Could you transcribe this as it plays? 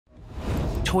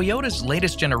Toyota's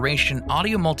latest generation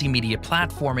audio multimedia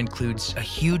platform includes a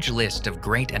huge list of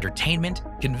great entertainment,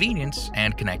 convenience,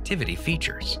 and connectivity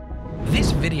features.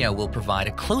 This video will provide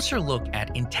a closer look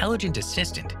at Intelligent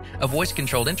Assistant, a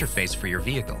voice-controlled interface for your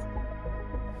vehicle.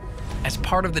 As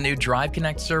part of the new Drive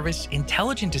Connect service,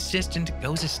 Intelligent Assistant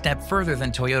goes a step further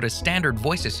than Toyota's standard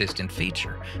voice assistant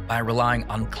feature by relying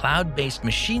on cloud-based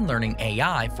machine learning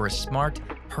AI for a smart,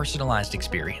 personalized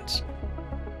experience.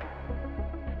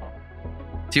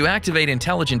 To activate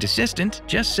Intelligent Assistant,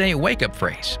 just say a wake-up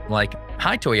phrase like,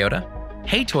 "Hi Toyota,"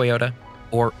 "Hey Toyota,"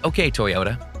 or "Okay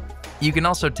Toyota." You can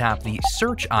also tap the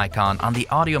search icon on the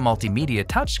audio multimedia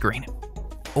touchscreen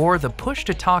or the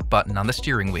push-to-talk button on the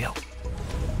steering wheel.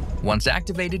 Once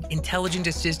activated, Intelligent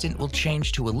Assistant will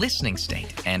change to a listening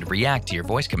state and react to your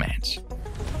voice commands.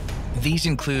 These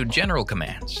include general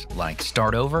commands like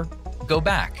start over, go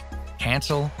back,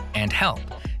 cancel, and help,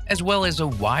 as well as a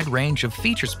wide range of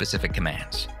feature-specific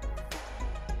commands.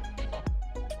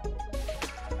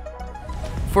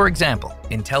 For example,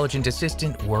 Intelligent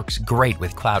Assistant works great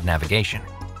with cloud navigation.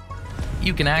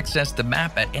 You can access the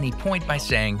map at any point by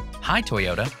saying, "Hi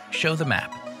Toyota, show the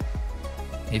map."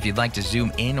 If you'd like to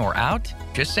zoom in or out,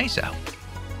 just say so.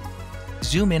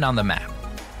 Zoom in on the map.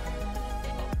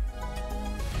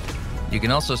 You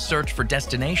can also search for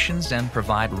destinations and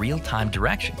provide real-time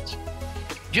directions.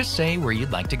 Just say where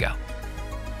you'd like to go.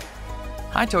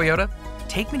 "Hi Toyota,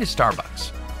 take me to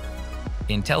Starbucks."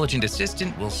 Intelligent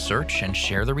Assistant will search and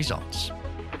share the results.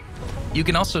 You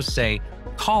can also say,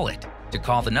 "Call it," to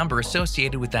call the number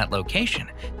associated with that location,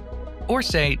 or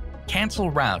say, "Cancel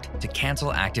route," to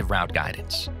cancel active route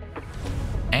guidance.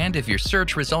 And if your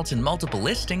search results in multiple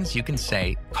listings, you can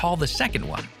say, "Call the second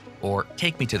one," or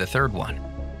 "Take me to the third one."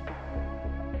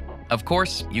 Of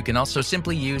course, you can also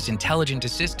simply use Intelligent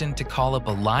Assistant to call up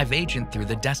a live agent through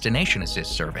the Destination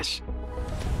Assist service.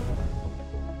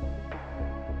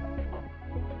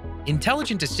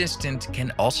 Intelligent Assistant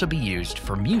can also be used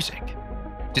for music.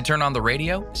 To turn on the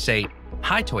radio, say,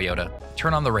 "Hi Toyota,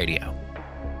 turn on the radio."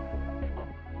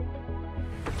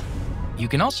 You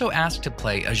can also ask to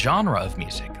play a genre of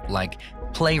music, like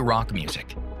play rock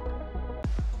music.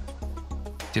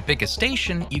 To pick a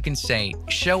station, you can say,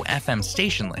 "Show FM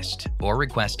station list," or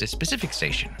request a specific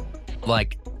station,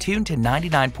 like tune to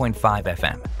 99.5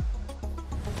 FM.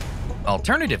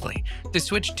 Alternatively, to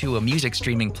switch to a music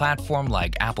streaming platform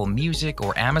like Apple Music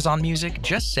or Amazon Music,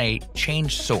 just say,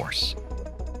 "Change source."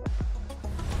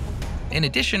 In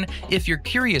addition, if you're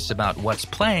curious about what's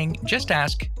playing, just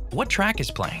ask, "What track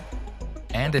is playing?"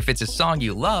 And if it's a song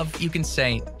you love, you can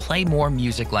say, "Play more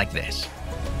music like this."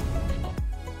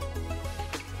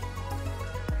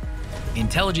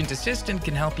 Intelligent Assistant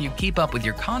can help you keep up with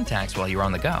your contacts while you're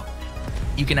on the go.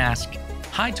 You can ask,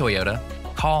 "Hi Toyota,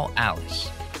 call Alice,"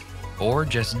 or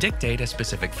just dictate a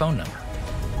specific phone number.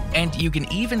 And you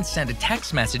can even send a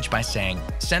text message by saying,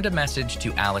 "Send a message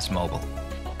to Alice Mobile."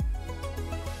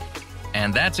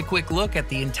 And that's a quick look at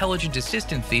the Intelligent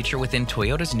Assistant feature within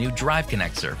Toyota's new Drive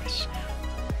Connect service.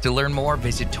 To learn more,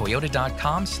 visit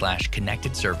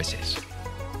toyota.com/connected services.